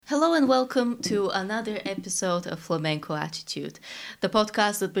Hello and welcome to another episode of Flamenco Attitude, the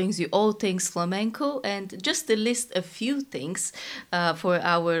podcast that brings you all things flamenco and just to list a few things for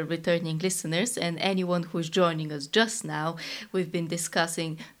our returning listeners and anyone who's joining us just now. We've been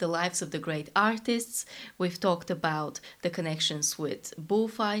discussing the lives of the great artists. We've talked about the connections with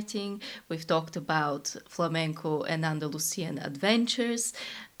bullfighting. We've talked about flamenco and Andalusian adventures.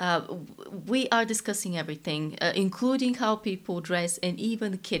 We are discussing everything, including how people dress and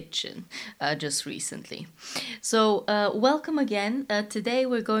even kitchen just recently. So, welcome again. Today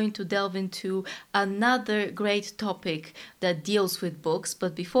we're going to delve into another great topic that deals with books.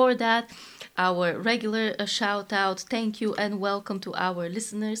 But before that, our regular shout out, thank you and welcome to our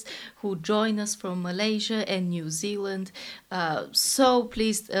listeners who join us from Malaysia and New Zealand. So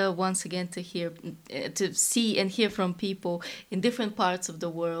pleased once again to see and hear from people in different parts of the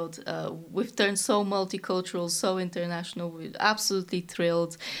world. We've turned so multicultural, so international. We're absolutely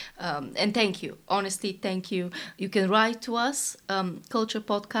thrilled. And thank you. Honestly, thank you. You can write to us,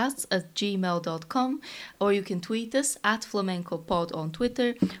 culturepodcasts@gmail.com, or you can tweet us at FlamencoPod on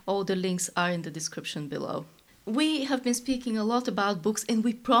Twitter. All the links are in the description below. We have been speaking a lot about books, and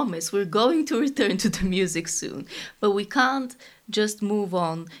we promise we're going to return to the music soon. But we can't just move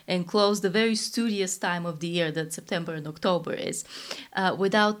on and close the very studious time of the year that September and October is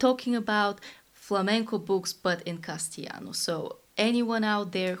without talking about flamenco books, but in Castellano. So anyone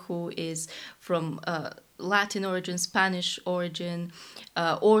out there who is from Latin origin, Spanish origin,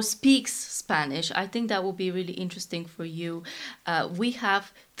 or speaks Spanish, I think that will be really interesting for you. We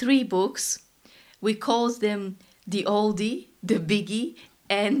have 3 books. We call them the oldie, the biggie,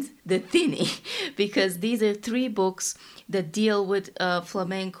 and the thinny, because these are 3 books that deal with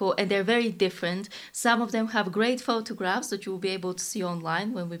flamenco, and they're very different. Some of them have great photographs that you will be able to see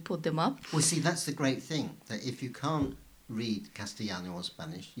online when we put them up. Well, see, that's the great thing, that if you can't read Castellano or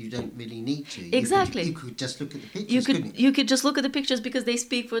Spanish, you don't really need to. Exactly. You could just look at the pictures, couldn't you? You could just look at the pictures because they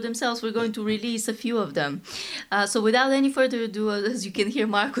speak for themselves. We're going to release a few of them. So without any further ado, as you can hear,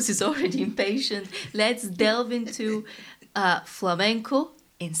 Marcos is already impatient. Let's delve into flamenco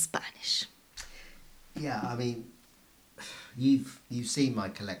in Spanish. Yeah, I mean, you've seen my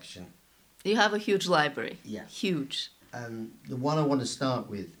collection. You have a huge library. Yeah. Huge. The one I want to start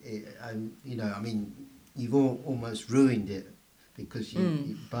with, you've almost ruined it because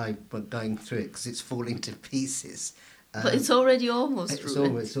by going through it, because it's falling to pieces. But it's already almost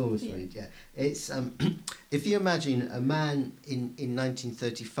ruined. It's almost ruined, yeah. It's if you imagine a man in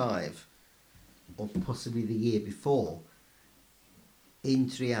 1935, or possibly the year before, in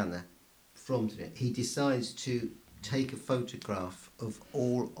Triana, from Triana, he decides to take a photograph of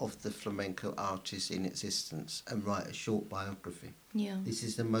all of the flamenco artists in existence and write a short biography. Yeah. This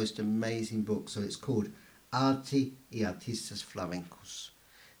is the most amazing book. So it's called Arte y Artistas Flamencos.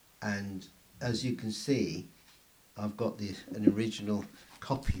 And as you can see, I've got an original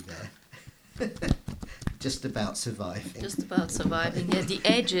copy there. Just about surviving. Just about surviving. Yeah, the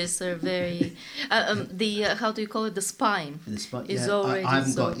edges are very. How do you call it? The spine. The spine is already. I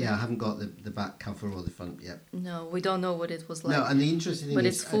haven't got the back cover or the front yet. No, we don't know what it was like. No, and the interesting thing but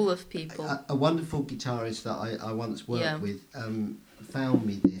is, it's full of people. A wonderful guitarist that I once worked with found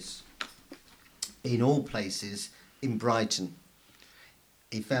me this, in all places, in Brighton.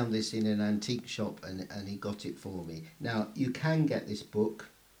 He found this in an antique shop and he got it for me. Now, you can get this book.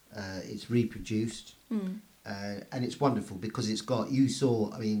 It's reproduced. And it's wonderful because it's got,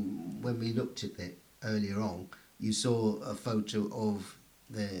 when we looked at it earlier on, you saw a photo of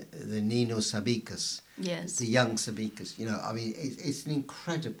the Nino Sabicas. Yes. The young Sabicas. It's an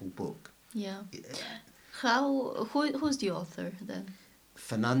incredible book. Yeah. Who's the author then?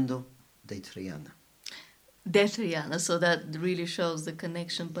 Fernando de Triana. De Triana, so that really shows the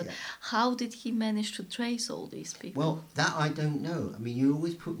connection. But how did he manage to trace all these people? Well, that I don't know. I mean, you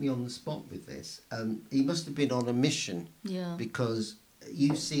always put me on the spot with this. He must have been on a mission. Yeah. Because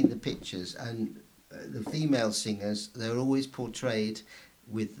you've seen the pictures, and the female singers, they're always portrayed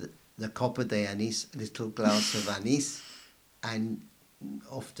with the copa de anís, a little glass of anís, and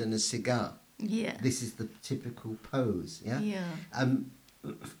often a cigar. Yeah. This is the typical pose, yeah? Yeah.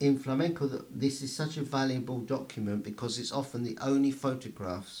 In flamenco, this is such a valuable document because it's often the only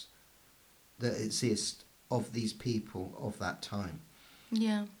photographs that exist of these people of that time.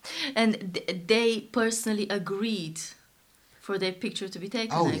 Yeah. And they personally agreed for their picture to be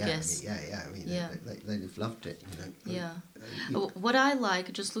taken, I guess. I mean, they'd have loved it, Yeah. What I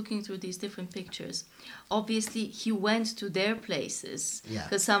like, just looking through these different pictures, obviously he went to their places. Yeah.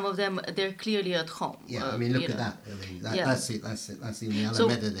 Because some of them, they're clearly at home. Yeah, I mean, look at that. I mean, that's it. That's in the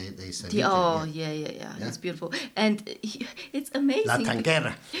Alameda, they said. Yeah. It's beautiful. And it's amazing. La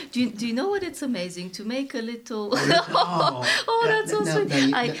Tanquera. Do you know what it's amazing? To make a little... That's so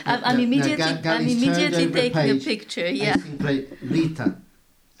sweet. I'm immediately taking a picture. Yeah. Rita.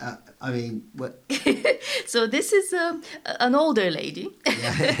 I mean, what? So this is an older lady,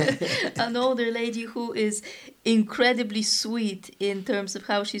 Yeah. an older lady who is incredibly sweet in terms of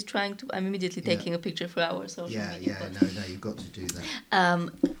how she's trying to. I'm immediately taking a picture for our social media. No, you've got to do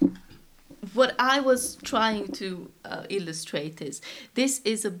that. What I was trying to illustrate is this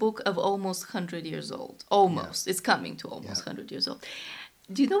is a book of almost 100 years old. Almost. It's coming to almost 100 years old.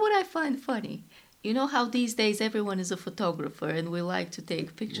 Do you know what I find funny? You know how these days everyone is a photographer and we like to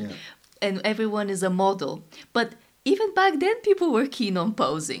take pictures and everyone is a model. But even back then people were keen on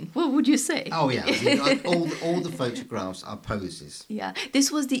posing. What would you say? Oh, yeah. I mean, all the photographs are poses. Yeah.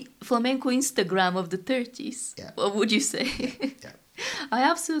 This was the flamenco Instagram of the 30s. Yeah. What would you say? Yeah. I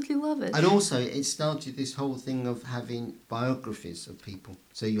absolutely love it. And also, it started this whole thing of having biographies of people.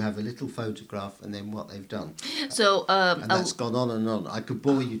 So you have a little photograph and then what they've done. So and that's gone on and on. I could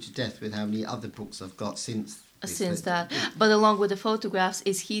bore you to death with how many other books I've got since that. But along with the photographs,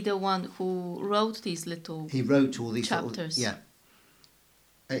 is he the one who wrote these little He wrote all these chapters?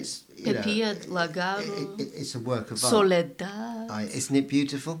 It's Pepia Lagaro. It's a work of art. Soledad. Isn't it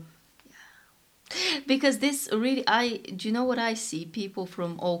beautiful? Because this really, do you know what I see? People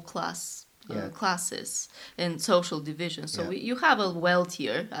from all classes and social divisions. So you have a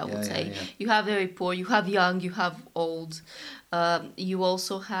wealthier, I would say. Yeah. You have very poor, you have young, you have old. You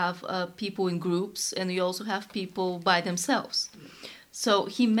also have people in groups, and you also have people by themselves. So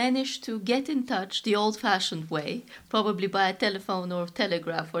he managed to get in touch the old-fashioned way, probably by a telephone or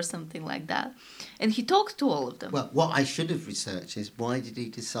telegraph or something like that. And he talked to all of them. Well, what I should have researched is why did he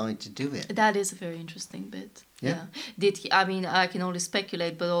decide to do it? That is a very interesting bit. Yeah. Did he? I mean, I can only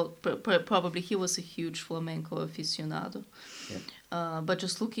speculate, but probably he was a huge flamenco aficionado. Yeah. But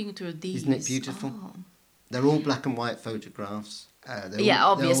just looking through these, isn't it beautiful? They're all black and white photographs.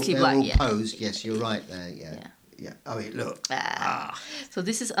 Obviously they're black. all posed. Yes, you're right there. Yeah. Oh, look. So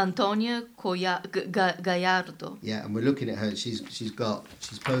this is Antonia Gallardo. Yeah, and we're looking at her. She's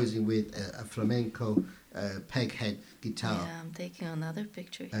posing with a flamenco peg head guitar. Yeah, I'm taking another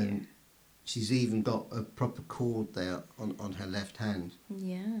picture here. And she's even got a proper chord there on her left hand.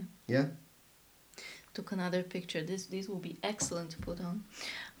 Yeah. Yeah. Took another picture. These will be excellent to put on,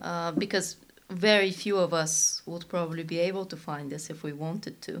 because very few of us would probably be able to find this if we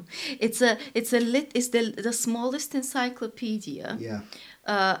wanted to. It's the smallest encyclopedia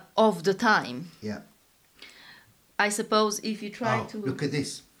of the time. Yeah. I suppose if you try to look at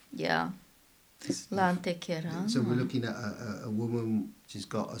this. Yeah. La Antequera. So we're looking at a woman. She's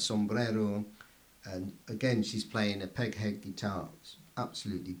got a sombrero, and again she's playing a peghead guitar. It's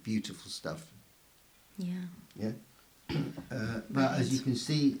absolutely beautiful stuff. Yeah. Yeah. But as you can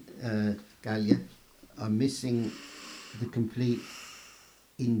see, Galia, I'm missing the complete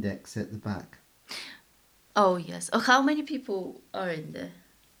index at the back. Oh, yes. Oh, how many people are in there?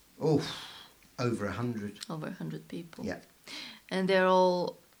 Oh, over 100. Over 100 people. Yeah. And they're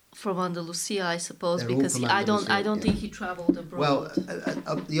all from Andalusia, I suppose, They're because I don't think he traveled abroad. Well,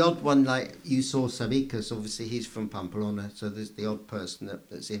 the odd one, like you saw Sabicas, obviously he's from Pamplona, so there's the odd person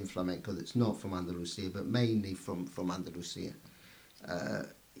that's in flamenco that's not from Andalusia, but mainly from Andalusia.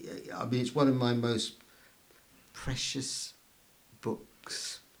 I mean, it's one of my most precious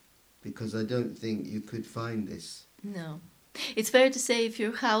books, because I don't think you could find this. No. It's fair to say if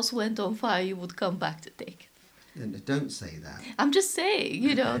your house went on fire, you would come back to take it. Don't say that. I'm just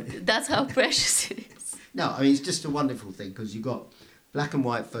saying, that's how precious it is. No, I mean, it's just a wonderful thing, because you've got black and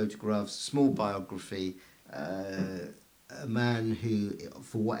white photographs, small biography, a man who,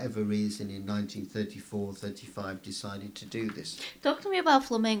 for whatever reason, in 1934-35 decided to do this. Talk to me about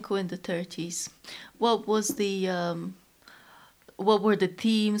flamenco in the 30s. What was what were the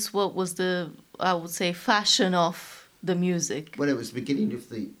themes? What was the, I would say, fashion of the music? Well, it was the beginning of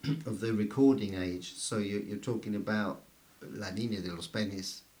the recording age. So you're talking about La Niña de los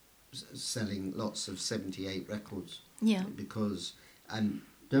Penes selling lots of 78 records. Yeah. And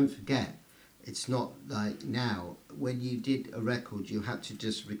don't forget, it's not like now. When you did a record, you had to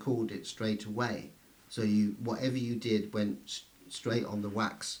just record it straight away. So whatever you did went straight on the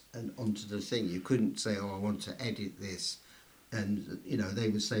wax and onto the thing. You couldn't say, I want to edit this And, you know, they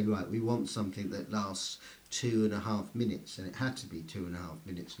would say, right, we want something that lasts 2.5 minutes, and it had to be 2.5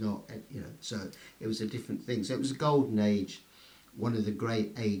 minutes, not, you know, so it was a different thing. So it was a golden age, one of the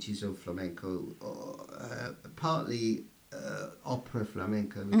great ages of flamenco, partly opera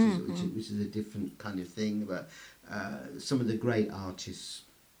flamenco, which is a different kind of thing, but some of the great artists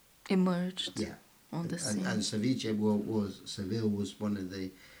emerged. Yeah. On the scene. And Seville was one of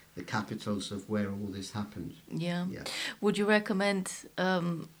the capitals of where all this happened. Yeah. Would you recommend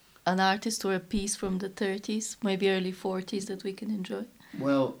an artist or a piece from the 30s, maybe early 40s, that we can enjoy?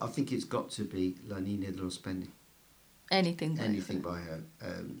 Well, I think it's got to be La Niña de los Peines. Anything by her.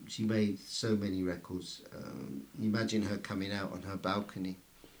 She made so many records. Imagine her coming out on her balcony.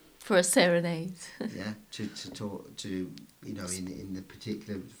 For a serenade. Yeah, to talk to, you know, in the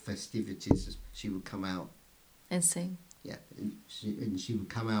particular festivities, she would come out. And sing. Yeah, and she would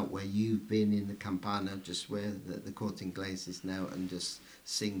come out where you've been in the Campana, just where the Corte Inglés is now, and just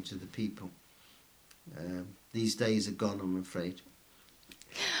sing to the people. These days are gone, I'm afraid.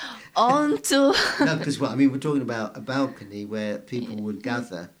 On to... No, because what I mean, we're talking about a balcony where people would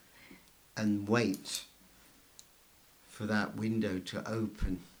gather and wait for that window to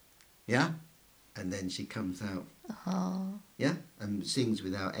open. Yeah? And then she comes out. Oh. Yeah? And sings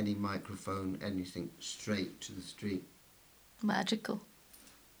without any microphone, anything, straight to the street. Magical.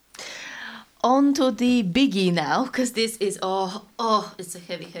 On to the biggie now, because this is, it's a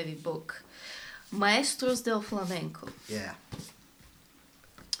heavy, heavy book. Maestros del Flamenco. Yeah.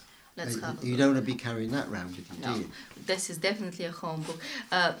 Let's have a You don't want to be carrying that around with you, do you? This is definitely a home book.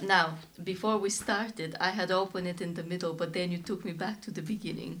 Now, before we started, I had opened it in the middle, but then you took me back to the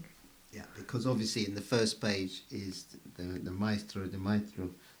beginning. Yeah, because obviously in the first page is the maestro,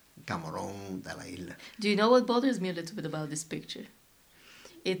 Camarón de la Isla. Do you know what bothers me a little bit about this picture?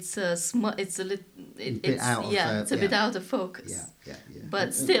 It's a bit out of focus. Yeah.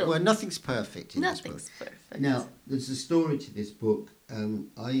 But still, well, nothing's perfect in this book. Nothing's perfect. Now, there's a story to this book.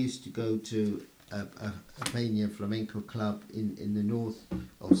 I used to go to a Peña flamenco club in the north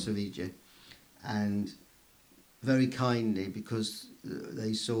of Sevilla, and very kindly, because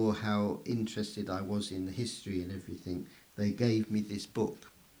they saw how interested I was in the history and everything, they gave me this book.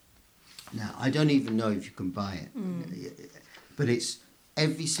 Now, I don't even know if you can buy it, but it's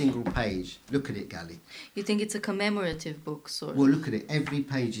every single page. Look at it, Gali. You think it's a commemorative book, sort of? Well, look at it. Every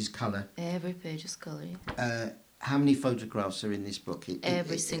page is colour. Every page is colour, how many photographs are in this book?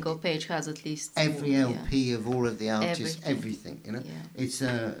 Every single page has at least... Every LP of all of the artists, everything, you know? Yeah. It's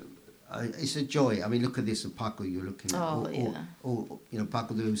a joy. I mean, look at this of Paco you're looking at. All, you know,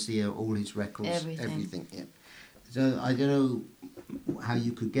 Paco de Lucia, all his records, everything. Yeah. So I don't know how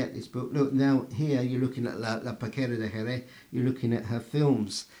you could get this book. Look, now here you're looking at La Paquera de Jerez, you're looking at her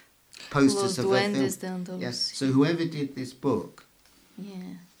films, posters of her films. Yes. So whoever did this book...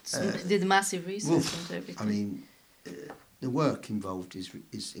 did massive research into everything. I mean... the work involved is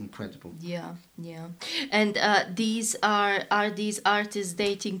incredible. Yeah. And these are these artists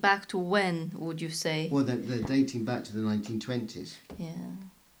dating back to when, would you say? Well, they're dating back to the 1920s. Yeah.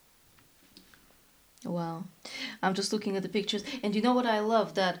 Wow. I'm just looking at the pictures. And you know what I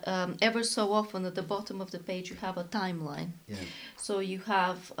love? That ever so often at the bottom of the page you have a timeline. Yeah. So you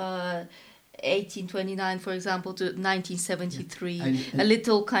have 1829, for example, to 1973. Yeah. And a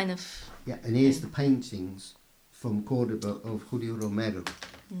little kind of... Yeah, and here's the paintings from Cordoba of Julio Romero.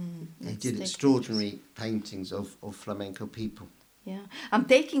 He did extraordinary paintings of flamenco people. Yeah, I'm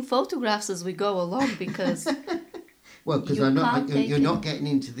taking photographs as we go along because... well, because you're not getting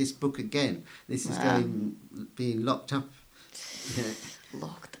into this book again. This is being locked up.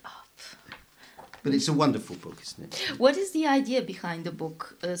 Locked up. But it's a wonderful book, isn't it? What is the idea behind the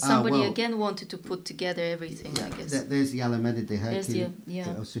book? Somebody again wanted to put together everything, I guess. There's the Alameda de Herquil.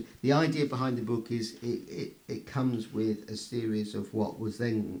 The idea behind the book is it comes with a series of what was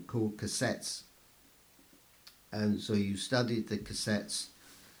then called cassettes. And so you studied the cassettes,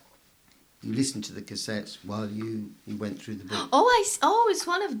 you listened to the cassettes while you went through the book. It's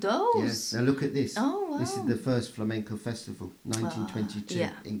one of those. Yes. Now look at this. Oh, wow. This is the first flamenco festival,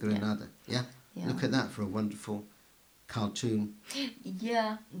 1922 in Granada. Yeah. Look at that for a wonderful cartoon.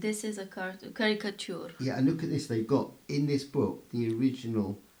 Yeah, this is a caricature. Yeah, and look at this. They've got in this book the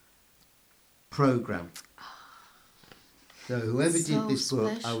original program. So whoever did this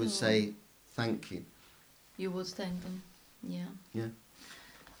book, I would say thank you. You would thank them. Yeah. Yeah.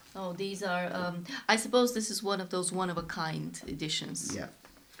 Oh, these are. I suppose this is one of those one-of-a-kind editions. Yeah.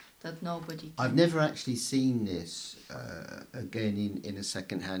 That nobody. I've never actually seen this again in a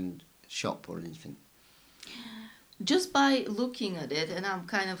second-hand shop or anything. just by looking at it, and I'm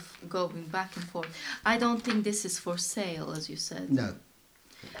kind of going back and forth, I don't think this is for sale, as you said. No.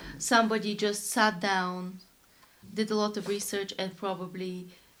 Somebody just sat down, did a lot of research, and probably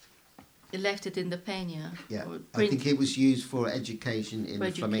left it in the peña. Yeah, I think it was used for education in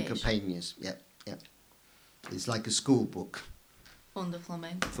the flamenco education. peñas. Yeah, yeah. It's like a school book On the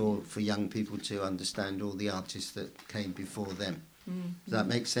flamenco. for young people to understand all the artists that came before them. Does that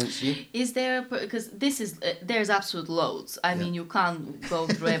make sense to you? Is there, because this is, there's absolute loads. I mean, you can't go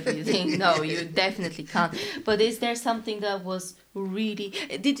through everything. No, you definitely can't. But is there something that was really,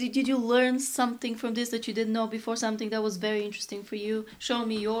 did you learn something from this that you didn't know before, something that was very interesting for you? Show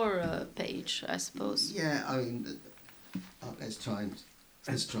me your page, I suppose. Yeah, I mean, let's try and,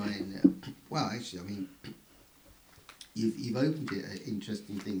 well, actually, I mean, you've opened it at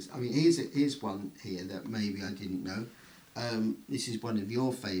interesting things. I mean, here's one here that maybe I didn't know. This is one of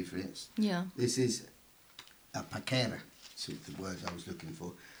your favourites. Yeah. This is a paquera, that's the word I was looking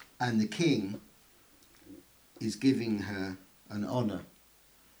for. And the king is giving her an honour.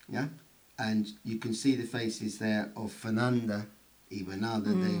 Yeah? And you can see the faces there of Fernanda y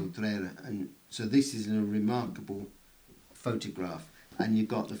Bernardo de Utrera. And so this is a remarkable photograph. And you've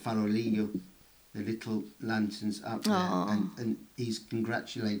got the farolillo, the little lanterns up there. And he's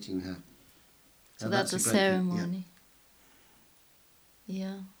congratulating her. So that's a ceremony.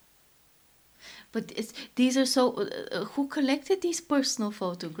 Yeah. But these are so... who collected these personal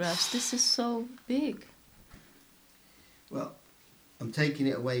photographs? This is so big. Well, I'm taking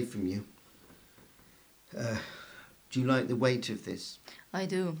it away from you. Do you like the weight of this? I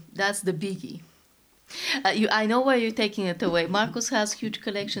do. That's the biggie. I know why you're taking it away. Marcos has huge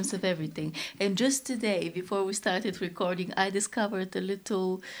collections of everything. And just today, before we started recording, I discovered a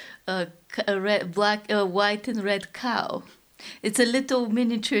little white and red cow. It's a little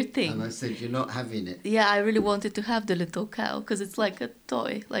miniature thing. And I said, you're not having it. Yeah, I really wanted to have the little cow because it's like a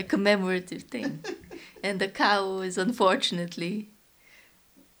toy, like a commemorative thing. And the cow is unfortunately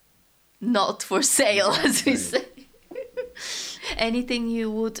not for sale, as we say. Anything you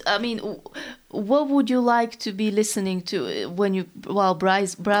would, I mean, what would you like to be listening to while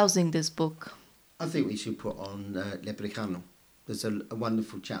browsing this book? I think we should put on Lebrijano. There's a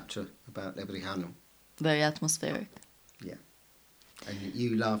wonderful chapter about Lebrijano. Very atmospheric. Yeah. And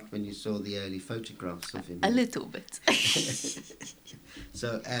you laughed when you saw the early photographs of him. A little bit.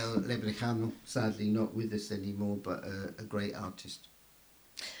 So El Lebrijano, sadly not with us anymore, but a great artist.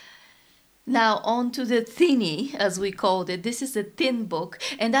 Now on to the thinny, as we called it. This is a thin book,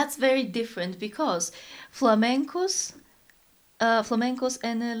 and that's very different because flamencos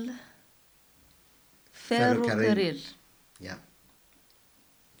en el ferrocarril. Yeah.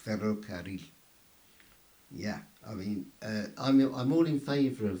 Ferrocarril. Yeah. I mean, I'm all in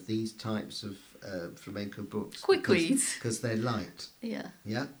favour of these types of flamenco books. Quick reads. Because they're light. Yeah.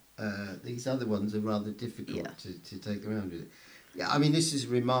 Yeah. These other ones are rather difficult to take around with it. Yeah, I mean, this is a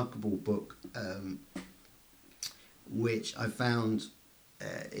remarkable book, which I found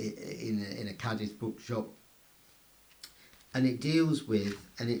in a Cadiz bookshop, and it deals with,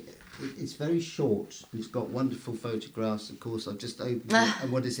 and it's very short. It's got wonderful photographs. Of course, I've just opened it,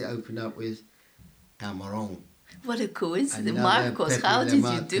 and what does it open up with? Camarón. What a coincidence, Marcos! How did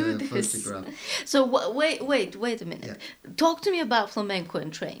you do this? Photograph. So wait a minute. Yeah. Talk to me about flamenco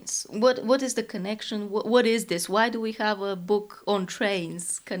and trains. What is the connection? What is this? Why do we have a book on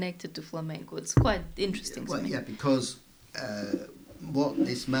trains connected to flamenco? It's quite interesting. Well, to me. Yeah, because what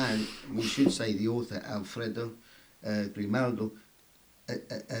this man, we should say the author Alfredo Grimaldo,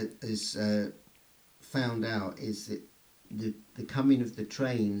 has found out is that the coming of the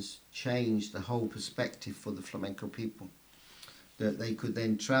trains changed the whole perspective for the flamenco people. That they could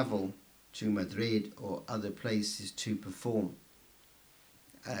then travel to Madrid or other places to perform.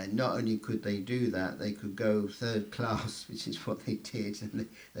 And not only could they do that, they could go third class, which is what they did, and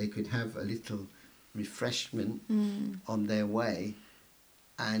they could have a little refreshment on their way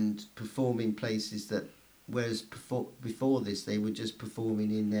and perform in places that, whereas before this they were just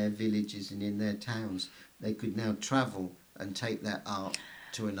performing in their villages and in their towns, they could now travel and take their art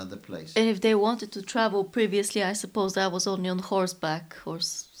to another place. And if they wanted to travel previously, I suppose that was only on horseback or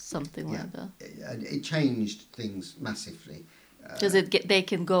something like that. It changed things massively. Because they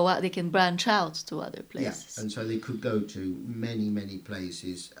can go out, they can branch out to other places. Yeah, and so they could go to many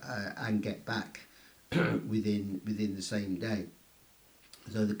places and get back within the same day.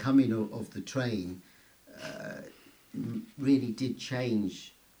 So the coming of the train really did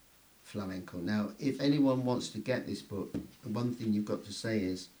change flamenco. Now, if anyone wants to get this book, the one thing you've got to say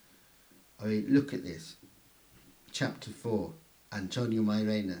is, I mean, look at this. Chapter 4, Antonio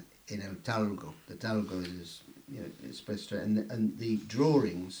Mairena in El Talgo. The Talgo is espresso, and the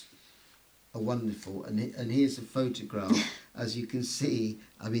drawings are wonderful. And here's a photograph. As you can see,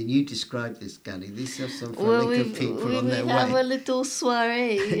 I mean, you described this, Gani. These are some flamenco people on their way. We have a little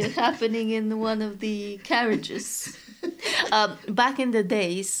soiree happening in one of the carriages. Back in the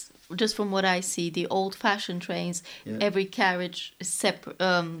days, just from what I see, the old-fashioned trains, every carriage is separate.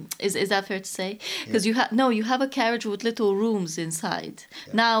 Is that fair to say? Because you have a carriage with little rooms inside.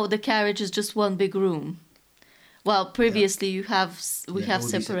 Yeah. Now the carriage is just one big room. Well, previously we have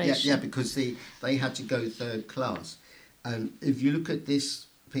separation. Yeah, because they had to go third class. And if you look at this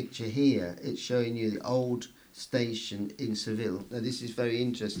picture here, it's showing you the old station in Seville. Now this is very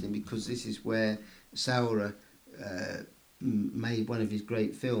interesting because this is where Saura made one of his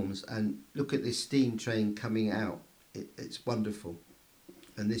great films. And look at this steam train coming out. It's wonderful.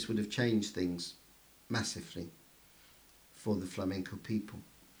 And this would have changed things massively for the flamenco people.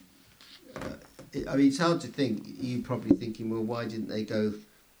 I mean, it's hard to think. You're probably thinking, well, why didn't they go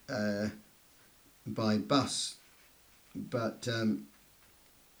by bus? But,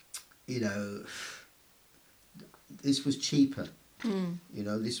 this was cheaper.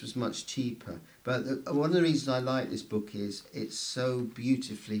 This was much cheaper. But one of the reasons I like this book is it's so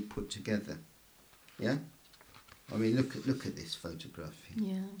beautifully put together. Yeah? I mean, look at this photograph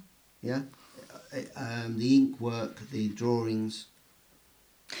here. Yeah? Yeah? The ink work, the drawings.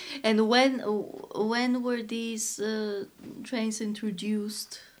 And when were these trains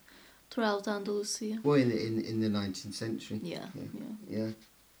introduced throughout Andalusia? Well, in the 19th century. Yeah.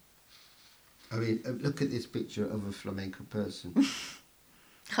 I mean, look at this picture of a flamenco person.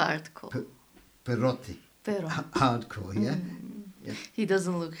 Hardcore. Perotti. Hardcore, yeah? Yeah. He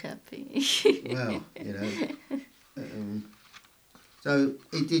doesn't look happy. Well, so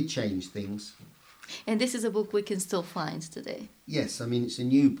it did change things. And this is a book we can still find today. Yes, I mean, it's a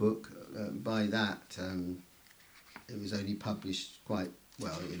new book. By that, it was only published quite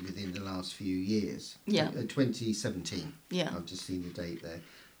well within the last few years. Yeah. 2017. Yeah. I've just seen the date there.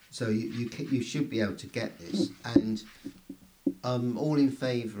 So you should be able to get this. And I'm all in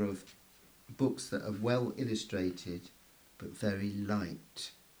favour of books that are well illustrated but very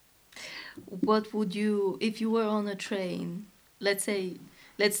light. What would you, if you were on a train, let's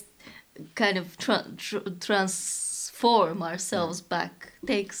kind of transform ourselves back,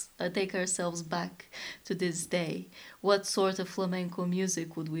 take ourselves back to this day. What sort of flamenco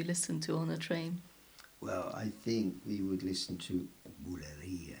music would we listen to on a train? Well, I think we would listen to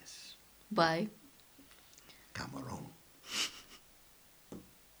Bulerías by Camarón.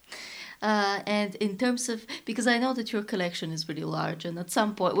 And in terms of, because I know that your collection is really large, and at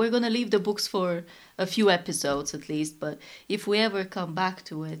some point we're going to leave the books for a few episodes at least, but if we ever come back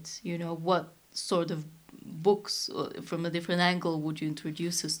to it, what sort of books from a different angle would you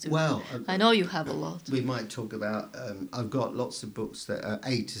introduce us to? Well, I know you have a lot. We might talk about, I've got lots of books that are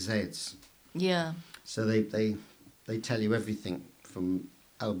A to Zs. Yeah. So they tell you everything from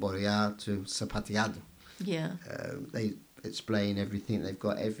Alborear to Zapateado. Yeah. They explain everything. They've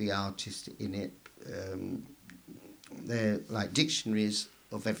got every artist in it. They're like dictionaries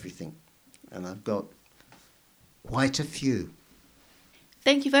of everything. And I've got quite a few.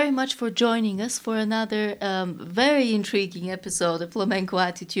 Thank you very much for joining us for another very intriguing episode of Flamenco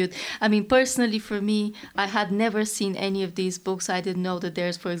Attitude. I mean, personally for me, I had never seen any of these books. I didn't know that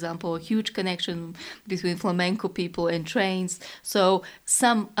there's, for example, a huge connection between flamenco people and trains. So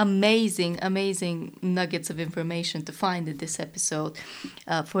some amazing nuggets of information to find in this episode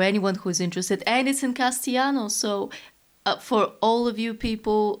for anyone who's interested. And it's in Castellano, so for all of you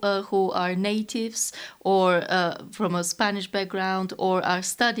people who are natives or from a Spanish background or are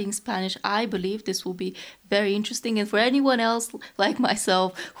studying Spanish, I believe this will be very interesting. And for anyone else like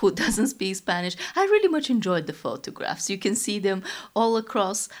myself who doesn't speak Spanish, I really much enjoyed the photographs. You can see them all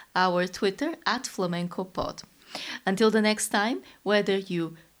across our Twitter @FlamencoPod. Until the next time, whether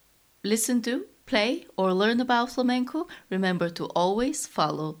you listen to, play or learn about flamenco, remember to always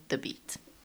follow the beat.